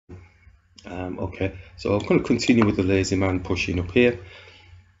Okay, so I'm going to continue with the lazy man pushing up here.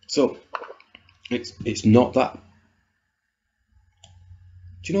 So it's not that.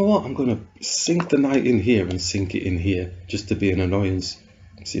 Do you know what? I'm going to sink the knight in here and sink it in here just to be an annoyance,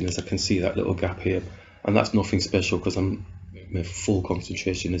 seeing as I can see that little gap here. And that's nothing special because my full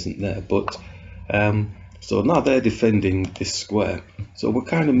concentration isn't there. But so now they're defending this square. So we're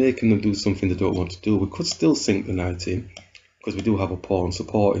kind of making them do something they don't want to do. We could still sink the knight in because we do have a pawn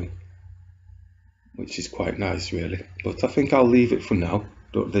supporting, which is quite nice really. But I think I'll leave it for now.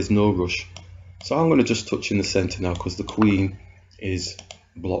 There's no rush. So I'm going to just touch in the center now because the queen is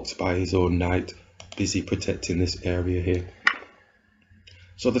blocked by his own knight, busy protecting this area here.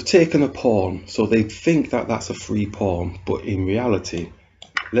 So they've taken a pawn, so they think that that's a free pawn, but in reality,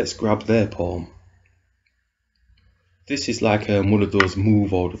 let's grab their pawn. This is like one of those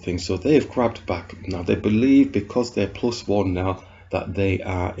move order things, so they've grabbed back. Now they believe because they're +1 now that they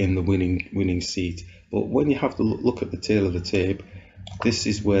are in the winning seat, but when you have to look at the tail of the tape, this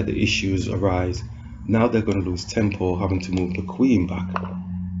is where the issues arise. Now they're going to lose tempo, having to move the queen back.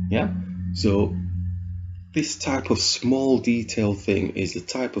 Yeah, so this type of small detail thing is the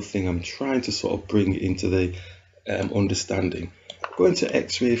type of thing I'm trying to sort of bring into the understanding. Going to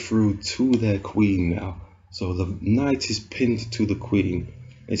x-ray through to their queen now. So the knight is pinned to the queen.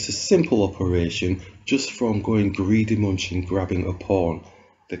 It's a simple operation just from going greedy munching, grabbing a pawn.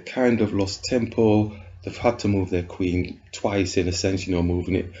 They kind of lost tempo. They've had to move their queen twice in a sense, you know,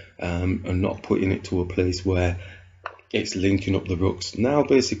 moving it and not putting it to a place where it's linking up the rooks. Now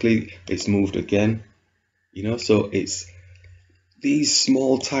basically it's moved again, you know, so it's these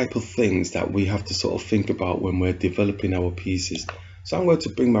small type of things that we have to sort of think about when we're developing our pieces. So I'm going to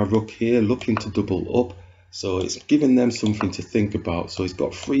bring my rook here, looking to double up. So it's giving them something to think about. So he's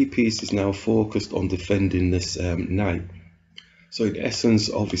got 3 pieces now focused on defending this knight. So in essence,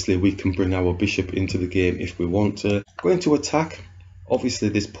 obviously we can bring our bishop into the game if we want to. Going to attack. Obviously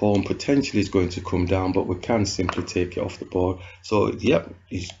this pawn potentially is going to come down, but we can simply take it off the board. So yep,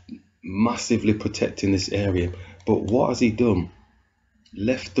 he's massively protecting this area. But what has he done?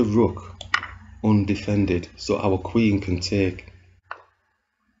 Left the rook undefended so our queen can take.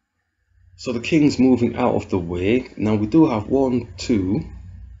 So the king's moving out of the way. Now we do have 1, 2,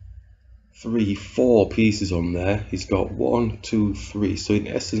 3, 4 pieces on there. He's got 1, 2, 3. So in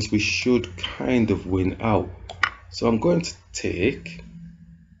essence we should kind of win out. So I'm going to take.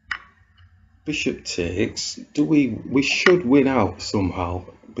 Bishop takes. We should win out somehow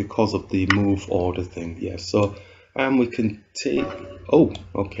because of the move order thing. Yeah, so we can take. Oh,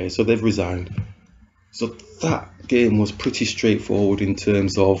 okay, so they've resigned. So that game was pretty straightforward in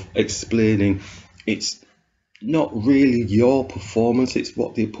terms of explaining it's not really your performance, it's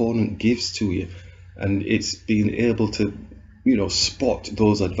what the opponent gives to you, and it's being able to, you know, spot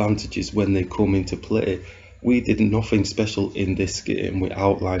those advantages when they come into play. We did nothing special in this game. We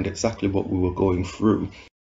outlined exactly what we were going through.